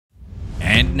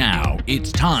And now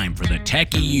it's time for the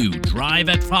Tech EU Drive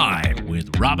at 5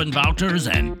 with Robin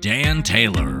Wouters and Dan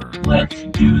Taylor. Let's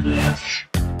do this.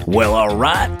 Well, all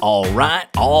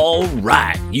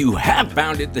right. You have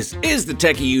found it. This is the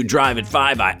Tech EU Drive at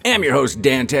 5. I am your host,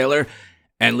 Dan Taylor.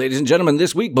 And ladies and gentlemen,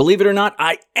 this week, believe it or not,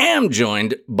 I am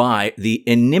joined by the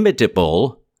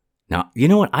inimitable. Now, you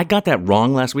know what? I got that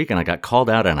wrong last week and I got called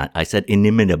out on it. I said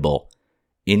inimitable.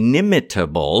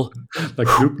 Inimitable. Like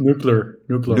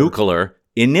nuclear.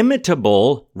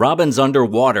 Inimitable Robin's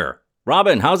Underwater.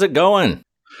 Robin, how's it going?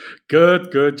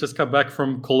 Good. Just got back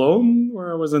from Cologne,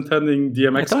 where I was attending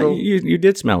DMX. I thought you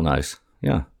did smell nice.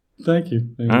 Yeah. Thank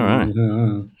you. All right.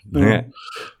 Yeah.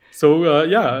 So,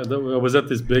 I was at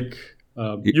this big...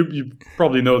 you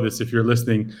probably know this if you're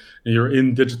listening and you're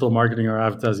in digital marketing or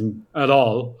advertising at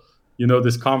all. You know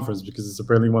this conference because it's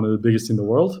apparently one of the biggest in the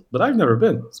world. But I've never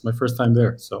been. It's my first time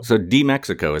there. So D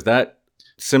Mexico, is that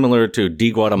similar to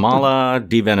D Guatemala,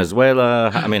 D Venezuela?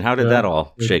 I mean, how did that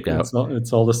all shake out?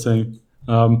 It's all the same.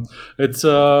 It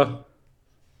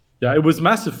was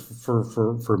massive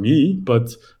for me, but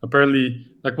apparently,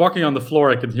 like walking on the floor,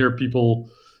 I could hear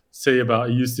people say about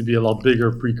it used to be a lot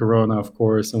bigger pre-corona, of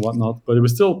course, and whatnot, but it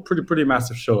was still pretty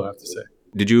massive show, I have to say.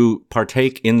 Did you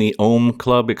partake in the Ohm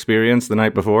Club experience the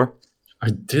night before? I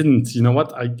didn't. You know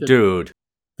what? Dude.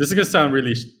 This is going to sound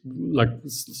really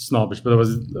snobbish, but I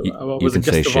was a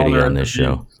guest of honor on this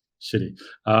show. Shitty.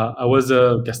 I was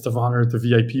a guest of honor at the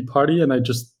VIP party, and I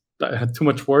had too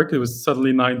much work. It was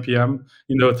suddenly 9 p.m.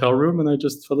 in the hotel room, and I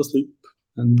just fell asleep.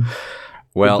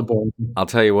 Well, I'll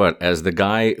tell you what, as the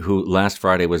guy who last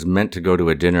Friday was meant to go to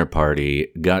a dinner party,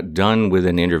 got done with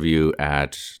an interview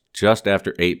at just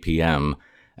after 8 p.m.,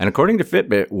 and according to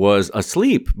Fitbit, was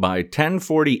asleep by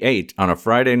 10:48 on a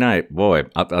Friday night. Boy,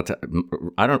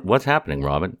 what's happening,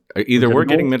 Robin? Either we're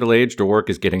getting middle-aged or work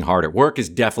is getting harder. Work is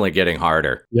definitely getting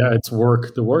harder. Yeah, it's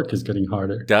work. The work is getting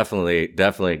harder.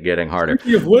 Definitely getting harder.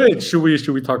 Speaking of which, should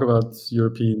we talk about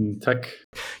European tech?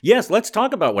 Yes, let's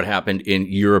talk about what happened in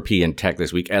European tech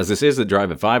this week, as this is the Drive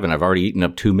at 5, and I've already eaten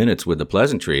up 2 minutes with the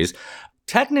pleasantries.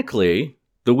 Technically,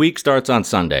 the week starts on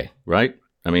Sunday, right?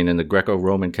 I mean, in the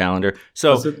Greco-Roman calendar.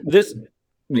 So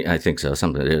I think so.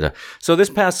 So this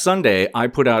past Sunday, I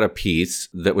put out a piece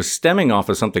that was stemming off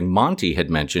of something Monty had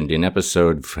mentioned in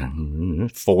episode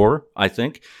 4, I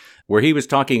think, where he was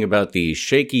talking about the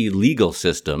shaky legal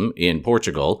system in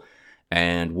Portugal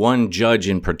and one judge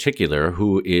in particular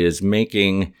who is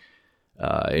making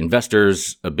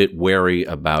investors a bit wary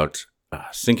about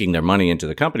sinking their money into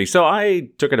the company. So I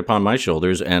took it upon my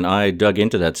shoulders and I dug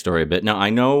into that story a bit. Now, I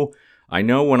know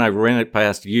when I ran it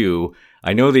past you,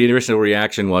 I know the initial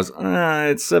reaction was,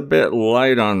 it's a bit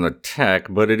light on the tech,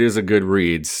 but it is a good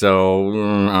read. So,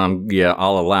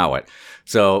 I'll allow it.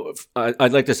 So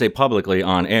I'd like to say publicly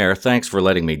on air, thanks for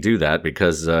letting me do that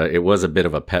because it was a bit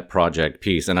of a pet project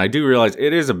piece. And I do realize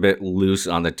it is a bit loose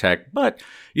on the tech, but,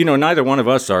 neither one of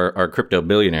us are crypto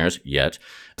billionaires yet.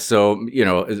 So,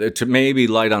 to maybe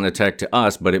light on the tech to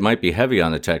us, but it might be heavy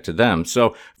on the tech to them.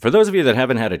 So for those of you that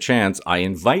haven't had a chance, I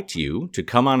invite you to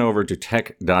come on over to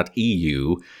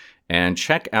tech.eu and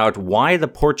check out why the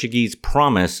Portuguese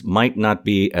promise might not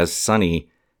be as sunny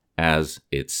as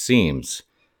it seems.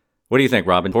 What do you think,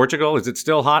 Robin? Portugal, is it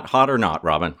still hot or not,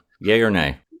 Robin? Yay or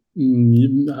nay?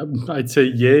 I'd say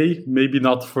yay, maybe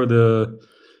not for the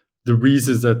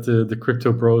reasons that the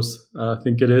crypto bros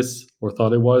think it is or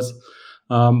thought it was.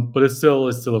 But it's still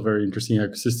a very interesting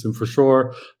ecosystem for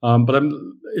sure. But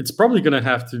it's probably going to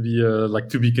have to be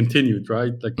to be continued,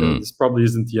 right? This probably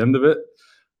isn't the end of it.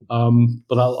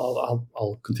 But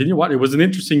I'll continue. It was an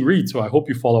interesting read, so I hope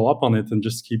you follow up on it and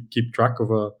just keep track of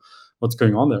what's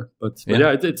going on there. But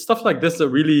it's stuff like this that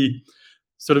really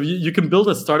sort of you can build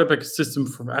a startup ecosystem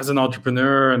as an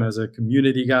entrepreneur and as a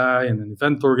community guy and an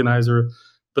event organizer,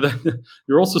 but then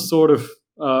you're also sort of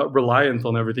reliant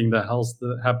on everything that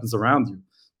happens around you.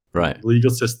 Right. Legal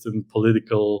system,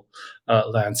 political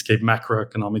landscape,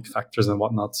 macroeconomic factors and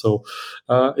whatnot. So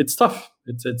it's tough.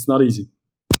 It's not easy.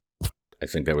 I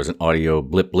think there was an audio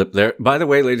blip there. By the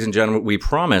way, ladies and gentlemen, we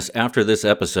promise after this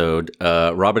episode,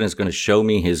 Robin is going to show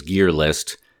me his gear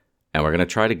list, and we're going to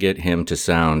try to get him to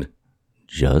sound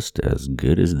just as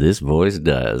good as this voice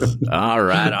does. All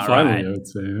right. Finally, I would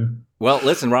say. Yeah. Well,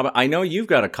 listen, Robin, I know you've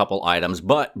got a couple items,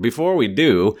 but before we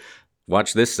do,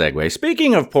 watch this segue.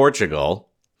 Speaking of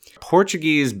Portugal,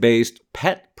 Portuguese-based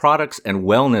pet products and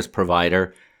wellness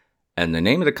provider, and the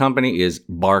name of the company is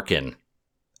Barkin.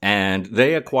 And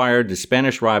they acquired the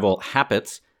Spanish rival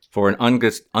Happets for an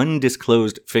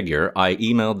undisclosed figure. I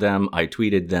emailed them, I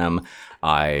tweeted them,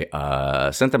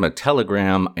 I sent them a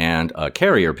telegram and a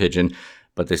carrier pigeon,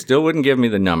 but they still wouldn't give me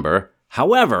the number.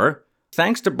 However,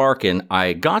 Thanks to Barkin,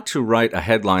 I got to write a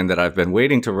headline that I've been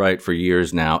waiting to write for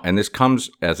years now, and this comes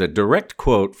as a direct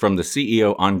quote from the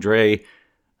CEO, André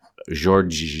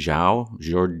Georgiou,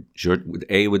 with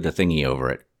A with the thingy over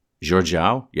it.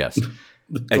 Georgiou? Yes.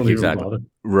 Exactly.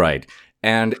 Right.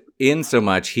 And in so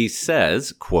much, he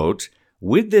says, quote,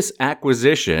 with this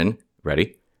acquisition,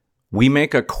 ready? We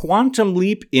make a quantum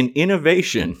leap in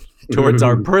innovation towards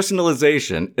our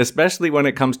personalization, especially when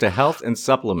it comes to health and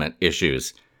supplement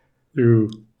issues. Ooh,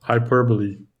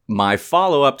 hyperbole. My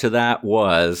follow-up to that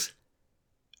was,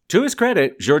 to his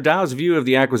credit, Georgiou's view of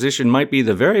the acquisition might be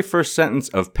the very first sentence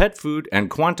of pet food and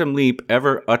quantum leap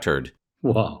ever uttered.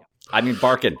 Wow. I mean,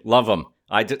 Barkin, love him.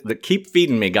 Keep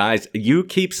feeding me, guys. You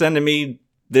keep sending me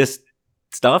this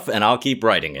stuff, and I'll keep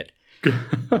writing it.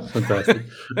 Fantastic.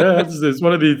 Yeah, it's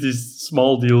one of these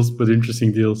small deals, but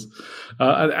interesting deals.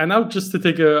 And now just to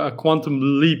take a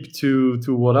quantum leap to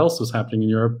what else was happening in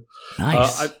Europe.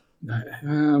 Nice.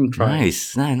 I'm trying.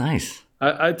 Nice.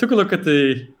 I took a look at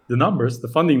the numbers, the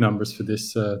funding numbers for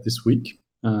this week,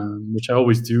 which I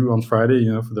always do on Friday,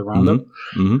 for the roundup.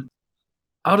 Mm-hmm.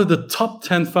 Out of the top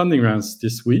 10 funding rounds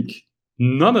this week,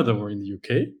 none of them were in the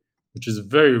UK, which is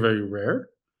very, very rare.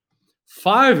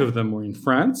 5 of them were in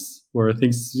France, where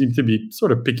things seem to be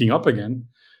sort of picking up again.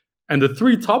 And the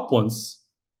 3 top ones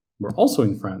were also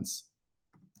in France.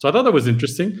 So I thought that was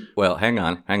interesting. Well, hang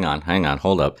on,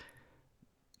 hold up.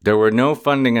 There were no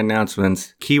funding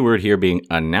announcements, keyword here being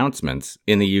announcements,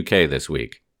 in the UK this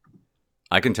week.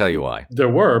 I can tell you why. There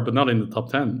were, but not in the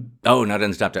top 10. Oh, not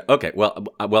in the top 10. Okay, well,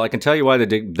 I can tell you why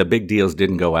the big deals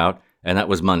didn't go out, and that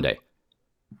was Monday.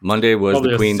 Monday was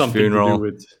the Queen's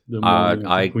funeral.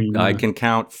 I can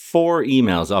count 4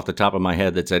 emails off the top of my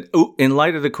head that said, "Oh, in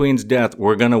light of the Queen's death,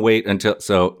 we're going to wait until..."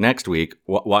 So next week,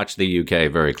 watch the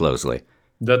UK very closely.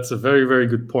 That's a very, very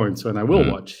good point. So, and I will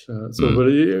watch. But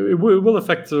it will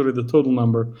affect sort of the total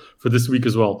number for this week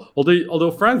as well.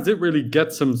 Although France did really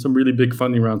get some really big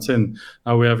funding rounds in.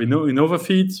 We have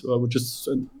InnovaFeed, which is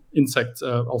an insect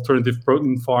alternative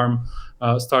protein farm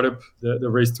startup that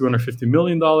raised $250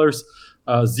 million.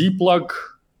 Zplug.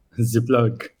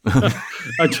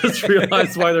 I just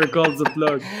realized why they're called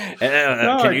Zplug.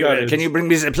 Can you bring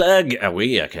me Zplug?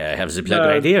 Oui, okay, I have Zplug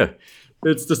right here.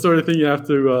 It's the sort of thing you have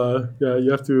to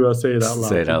say it out loud.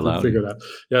 Say it out loud. Figure it out.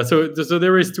 Yeah. So they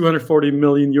raised 240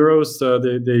 million euros.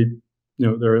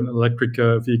 They're an electric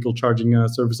vehicle charging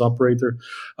service operator.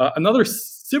 Another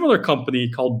similar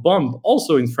company called Bump,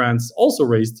 also in France, also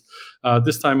raised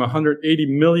this time 180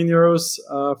 million euros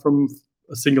from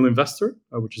a single investor,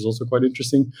 which is also quite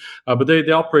interesting. But they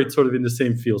operate sort of in the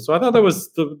same field. So I thought that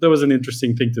was an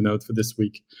interesting thing to note for this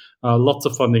week. Lots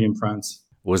of funding in France.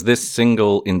 Was this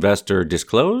single investor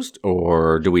disclosed,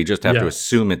 or do we just have to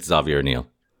assume it's Xavier Niel?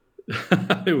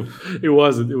 It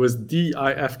wasn't. It was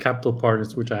DIF Capital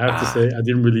Partners, which I have to say I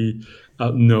didn't really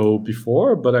know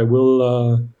before, but I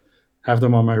will have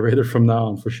them on my radar from now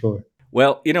on for sure.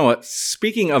 Well, you know what?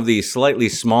 Speaking of the slightly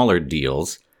smaller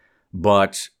deals,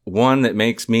 but one that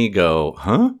makes me go,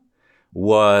 huh?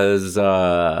 Was,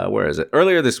 where is it?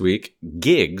 Earlier this week,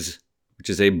 Gigs, which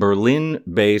is a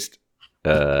Berlin-based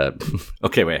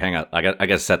okay, wait, hang on. I got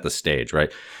to set the stage,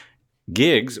 right?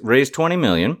 Gigs raised $20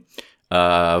 million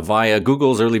via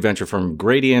Google's early venture firm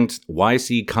Gradient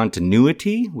YC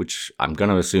Continuity, which I'm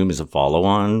going to assume is a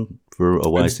follow-on for a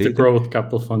YC. It's the growth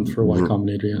capital fund for Y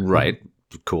Combinator. Yeah. Right.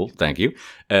 Cool. Thank you.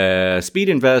 Speed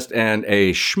Invest and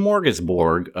a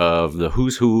smorgasbord of the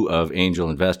who's who of angel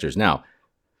investors. Now,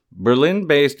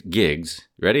 Berlin-based Gigs,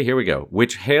 ready? Here we go,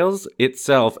 which hails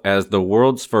itself as the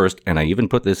world's first, and I even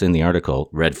put this in the article,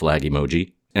 red flag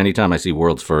emoji. Anytime I see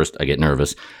world's first, I get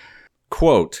nervous.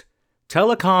 Quote,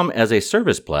 telecom as a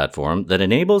service platform that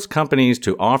enables companies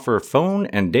to offer phone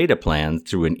and data plans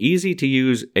through an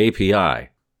easy-to-use API.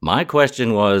 My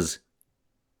question was,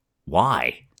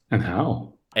 why? And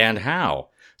how?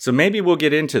 So maybe we'll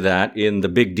get into that in the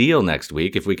big deal next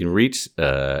week if we can reach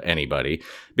anybody.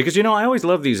 Because, I always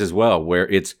love these as well, where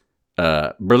it's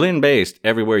Berlin-based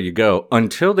everywhere you go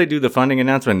until they do the funding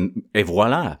announcement. Et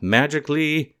voila,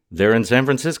 magically, they're in San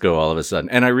Francisco all of a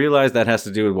sudden. And I realize that has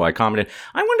to do with Y Combinator.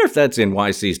 I wonder if that's in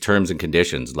YC's terms and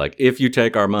conditions. Like, if you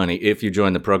take our money, if you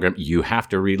join the program, you have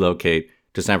to relocate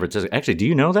to San Francisco. Actually, do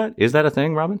you know that? Is that a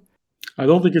thing, Robin? I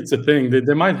don't think it's a thing.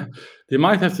 They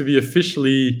might have to be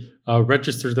officially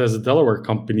registered as a Delaware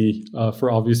company for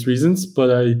obvious reasons,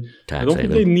 but I don't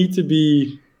think they need to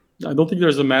be. I don't think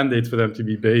there's a mandate for them to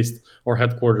be based or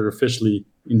headquartered officially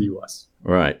in the U.S.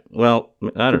 Right. Well,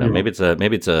 I don't know. Maybe it's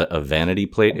a vanity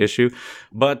plate issue,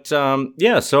 but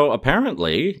So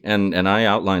apparently, and I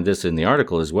outlined this in the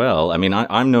article as well. I mean,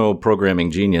 I'm no programming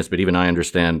genius, but even I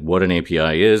understand what an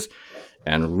API is.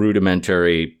 and a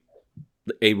rudimentary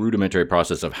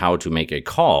process of how to make a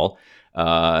call.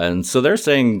 And so they're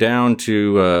saying down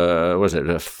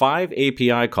to 5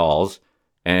 API calls,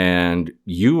 and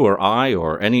you or I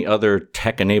or any other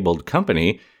tech-enabled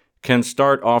company can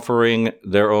start offering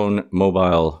their own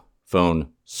mobile phone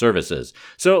services.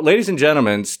 So, ladies and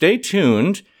gentlemen, stay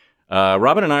tuned.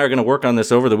 Robin and I are going to work on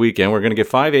this over the weekend. We're going to get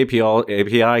 5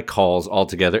 API calls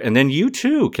altogether, and then you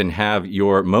too can have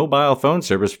your mobile phone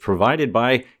service provided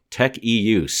by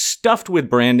TechEU, stuffed with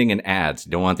branding and ads.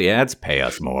 Don't want the ads? Pay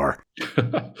us more.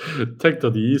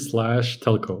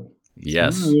 Tech.de/telco.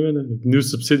 Yes. New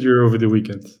subsidiary over the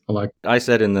weekend. I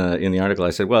said in the article, I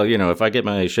said, well, if I get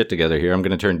my shit together here, I'm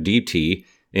going to turn DT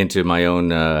into my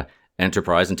own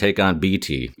enterprise and take on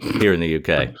BT here in the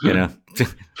UK.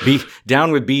 Be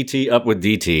down with BT, up with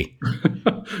DT.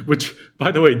 Which,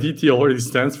 by the way, DT already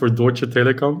stands for Deutsche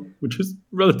Telekom, which is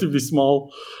relatively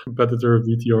small competitor of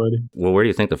BT already. Well, where do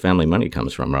you think the family money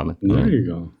comes from, Robin? There you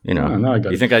go. Now I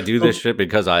got you think I do this shit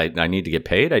because I need to get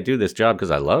paid? I do this job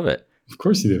because I love it. Of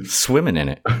course you do. Swimming in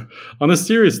it. On a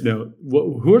serious note,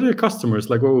 who are their customers?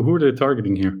 Who are they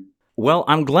targeting here? Well,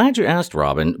 I'm glad you asked,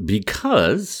 Robin,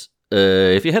 because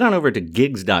if you head on over to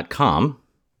gigs.com,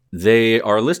 they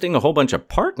are listing a whole bunch of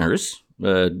partners,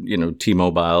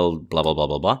 T-Mobile, blah, blah, blah,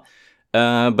 blah, blah,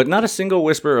 but not a single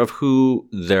whisper of who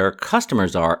their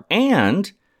customers are.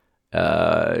 And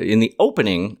in the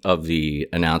opening of the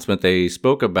announcement, they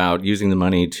spoke about using the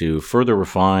money to further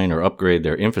refine or upgrade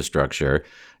their infrastructure,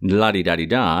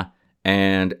 la-di-da-di-da.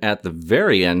 And at the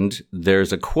very end,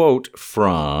 there's a quote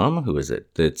from, who is it?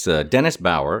 It's Dennis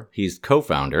Bauer. He's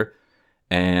co-founder.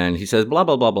 And he says, blah,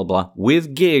 blah, blah, blah, blah.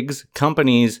 With gigs,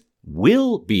 companies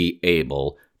will be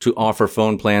able to offer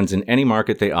phone plans in any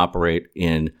market they operate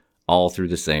in, all through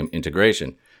the same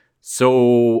integration.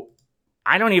 So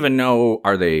I don't even know,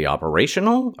 are they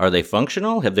operational? Are they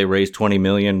functional? Have they raised $20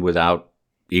 million without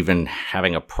even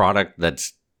having a product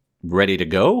that's ready to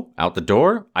go out the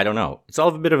door? I don't know. It's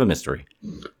all a bit of a mystery.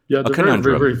 Yeah, they're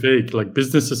very, very vague.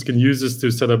 Businesses can use this to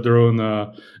set up their own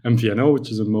MVNO, which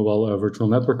is a mobile virtual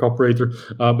network operator,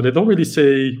 but they don't really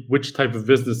say which type of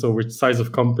business or which size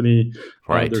of company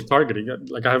they're targeting.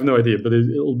 I have no idea, but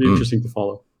it'll be interesting to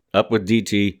follow. Up with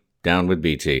DT, down with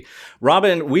BT.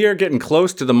 Robin, we are getting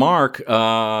close to the mark.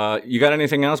 You got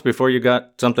anything else before you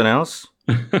got something else?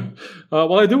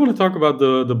 Well, I do want to talk about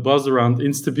the buzz around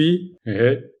Instabee.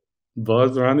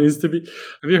 Buzz around Instabee.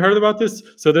 Have you heard about this?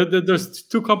 So there's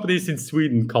 2 companies in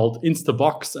Sweden called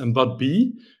Instabox and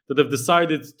Budbee that have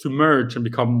decided to merge and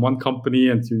become one company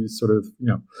and to sort of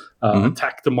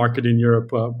attack the market in Europe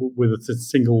with a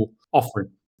single offering.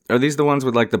 Are these the ones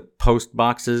with the post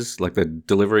boxes, like the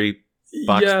delivery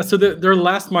box? Yeah, so they're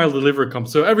last mile delivery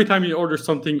companies. So every time you order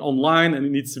something online and it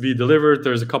needs to be delivered,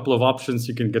 there's a couple of options.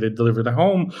 You can get it delivered at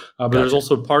home, but there's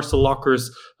also parcel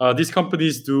lockers. These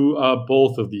companies do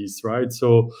both of these, right?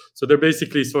 So they're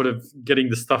basically sort of getting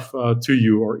the stuff to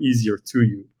you or easier to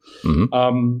you.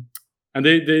 Mm-hmm. And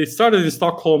they started in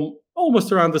Stockholm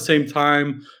almost around the same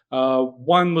time.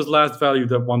 One was last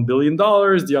valued at $1 billion,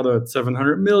 the other at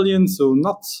 700 million. So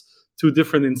not too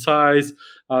different in size.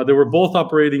 They were both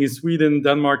operating in Sweden,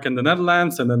 Denmark, and the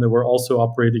Netherlands, and then they were also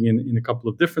operating in a couple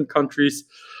of different countries.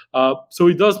 So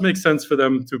it does make sense for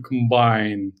them to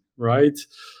combine, right?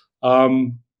 But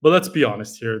let's be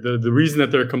honest here. The reason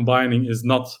that they're combining is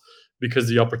not because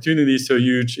the opportunity is so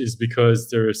huge, is because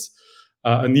there's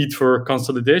a need for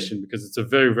consolidation, because it's a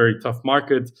very, very tough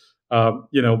market.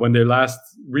 When they last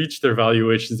reached their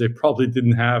valuations, they probably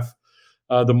didn't have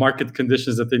the market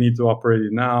conditions that they need to operate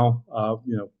in now,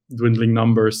 dwindling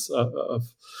numbers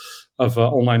of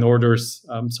online orders.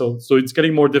 So it's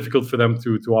getting more difficult for them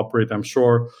to operate, I'm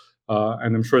sure.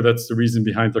 And I'm sure that's the reason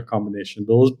behind their combination.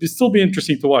 But it'll still be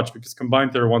interesting to watch, because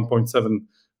combined they're a $1.7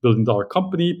 billion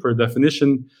company per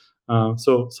definition.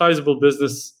 So sizable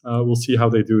business. We'll see how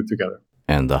they do it together.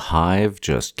 And the hive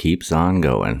just keeps on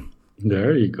going.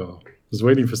 There you go. I was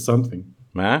waiting for something.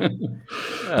 Huh?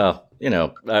 Well,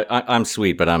 I'm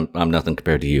sweet, but I'm nothing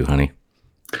compared to you, honey.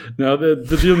 No,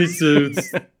 the deal needs to...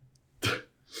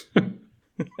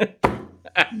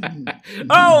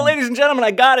 Oh, ladies and gentlemen,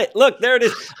 I got it. Look, there it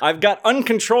is. I've got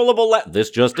uncontrollable this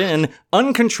just in.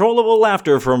 Uncontrollable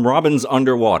laughter from Robin's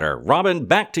underwater. Robin,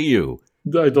 back to you.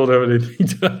 I don't have anything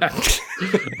to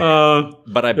add.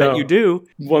 But I bet you do.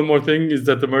 One more thing is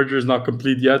that the merger is not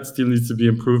complete yet. Still needs to be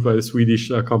improved by the Swedish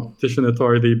competition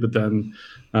authority. But then,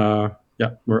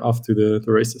 we're off to the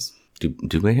races.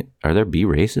 Are there bee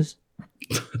races?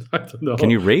 I don't know. Can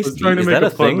you race? Is that a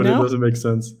thing now? It doesn't make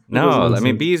sense. No,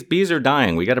 bees are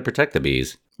dying. We got to protect the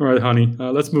bees. All right, honey.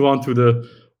 Let's move on to the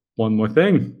one more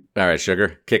thing. All right,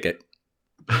 sugar, kick it.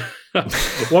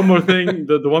 One more thing.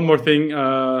 The one more thing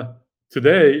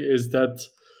today is that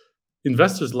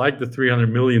investors like the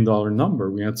 $300 million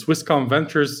number. We had Swisscom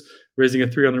Ventures raising a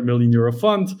 300 million euro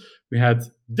fund. We had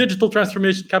Digital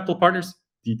Transformation Capital Partners,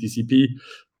 DTCP,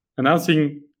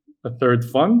 announcing a third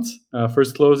fund,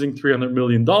 first closing $300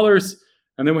 million.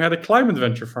 And then we had a climate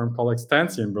venture firm called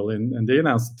Extantia in Berlin, and they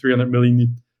announced a 300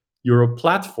 million euro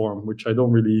platform, which I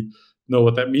don't really know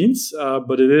what that means,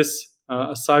 but it is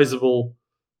a sizable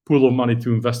pool of money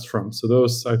to invest from. So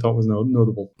those I thought was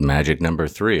notable. Magic number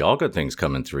 3. All good things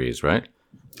come in threes, right?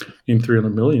 In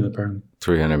 300 million, apparently.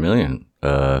 300 million.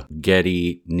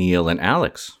 Getty, Neil, and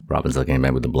Alex. Robin's looking at me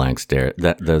with a blank stare.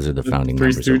 Those are the founding Three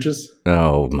members. Stooges?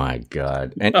 Oh my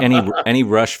God. And any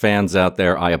Rush fans out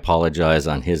there, I apologize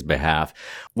on his behalf.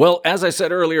 Well, as I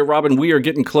said earlier, Robin, we are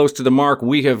getting close to the mark.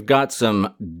 We have got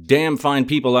some damn fine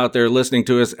people out there listening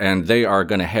to us, and they are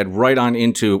going to head right on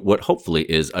into what hopefully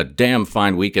is a damn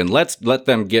fine weekend. Let's let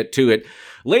them get to it.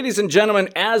 Ladies and gentlemen,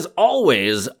 as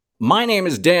always, my name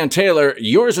is Dan Taylor.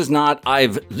 Yours is not.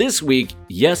 I've this week,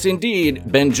 yes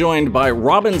indeed, been joined by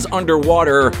Robin's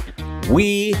Underwater.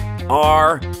 We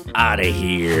are out of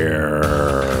here.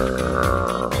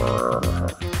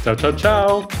 Ciao, ciao,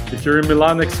 ciao. If you're in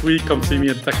Milan next week, come see me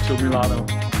at Textual Milano.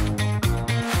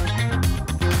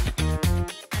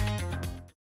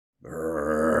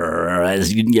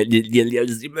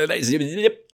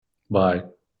 Bye.